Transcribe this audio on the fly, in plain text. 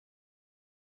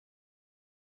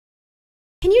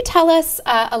Can you tell us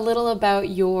a little about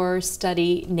your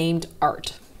study named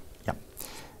ART? Yeah.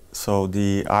 So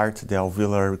the ART, the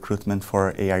alveolar recruitment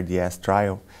for ARDS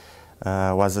trial,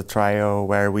 was a trial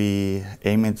where we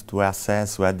aimed to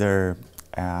assess whether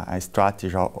a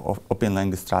strategy, open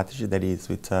lung strategy, that is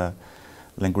with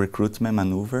lung recruitment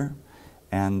maneuver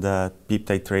and PEEP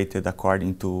titrated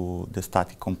according to the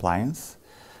static compliance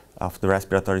of the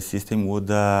respiratory system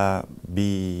would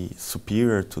be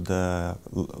superior to the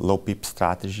low PEEP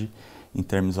strategy in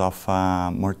terms of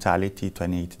mortality,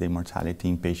 28-day mortality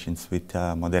in patients with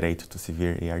moderate to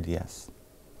severe ARDS.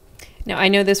 Now, I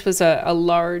know this was a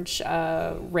large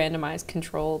randomized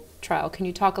control trial. Can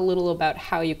you talk a little about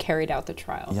how you carried out the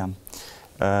trial?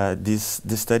 Yeah. This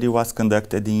study was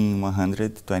conducted in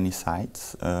 120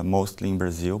 sites, mostly in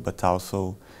Brazil, but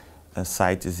also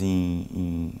sites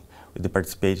with the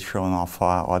participation of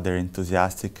other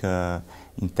enthusiastic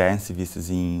intensivists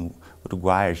in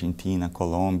Uruguay, Argentina,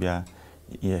 Colombia,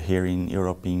 here in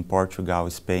Europe, in Portugal,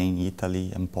 Spain,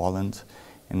 Italy, and Poland,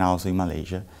 and also in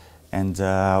Malaysia. And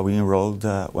we enrolled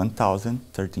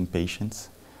 1,013 patients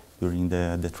during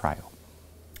the trial.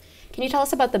 Can you tell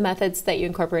us about the methods that you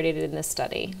incorporated in this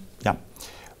study? Yeah,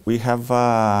 we have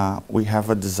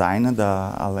designed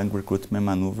a lung recruitment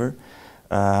maneuver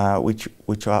which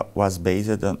was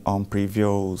based on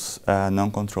previous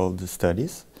non-controlled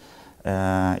studies.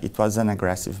 It was an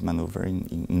aggressive maneuver.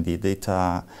 Indeed, it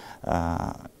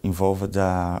involved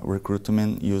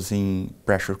recruitment using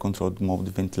pressure-controlled mode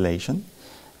ventilation,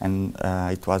 and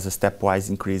it was a stepwise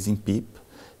increase in PEEP,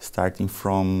 starting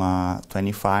from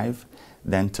 25,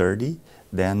 then 30,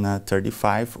 then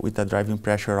 35 with a driving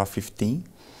pressure of 15,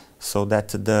 so that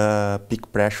the peak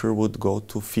pressure would go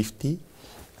to 50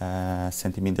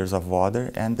 centimeters of water,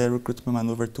 and the recruitment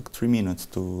maneuver took 3 minutes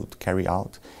to carry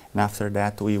out. And after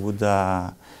that, we would do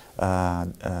a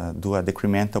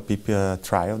decremental PEEP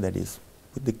trial, that is,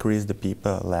 we decrease the PEEP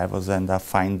levels and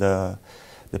find the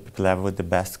PEEP level with the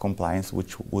best compliance,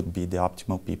 which would be the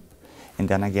optimal PEEP. And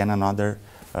then again, another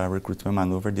recruitment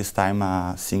maneuver, this time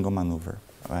a single maneuver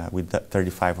with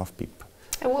 35 of PEEP.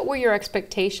 And what were your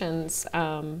expectations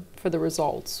for the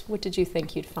results? What did you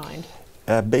think you'd find?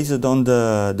 Based on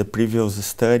the previous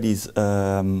studies,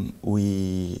 our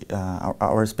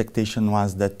expectation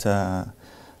was that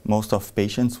most of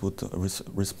patients would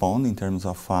respond in terms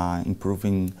of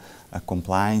improving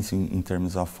compliance, in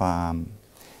terms of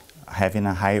having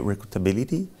a high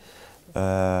recruitability,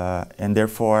 and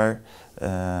therefore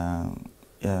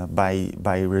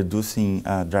by reducing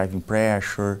driving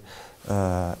pressure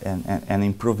and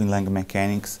improving lung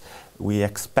mechanics, we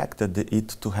expected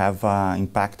it to have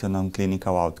impact on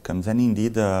clinical outcomes. And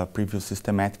indeed, previous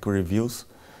systematic reviews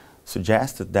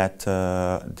suggested that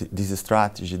this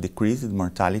strategy decreased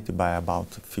mortality by about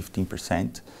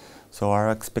 15%. So our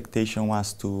expectation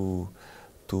was to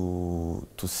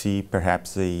see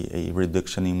perhaps a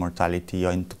reduction in mortality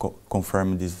and to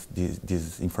confirm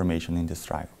this information in this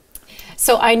trial.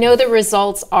 So I know the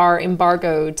results are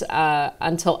embargoed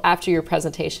until after your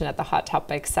presentation at the Hot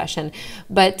Topics session,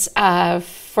 but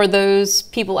for those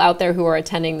people out there who are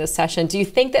attending this session, do you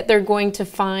think that they're going to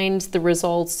find the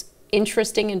results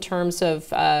interesting in terms of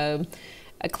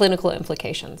clinical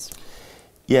implications?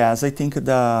 Yes, I think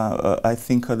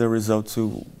the results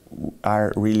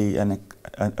are really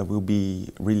will be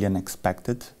really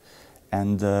unexpected,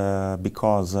 and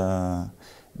because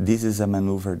this is a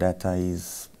maneuver that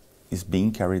is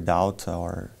being carried out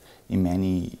in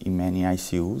many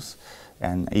ICUs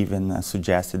and even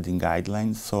suggested in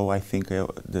guidelines. So I think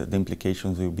the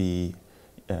implications will be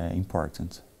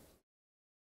important.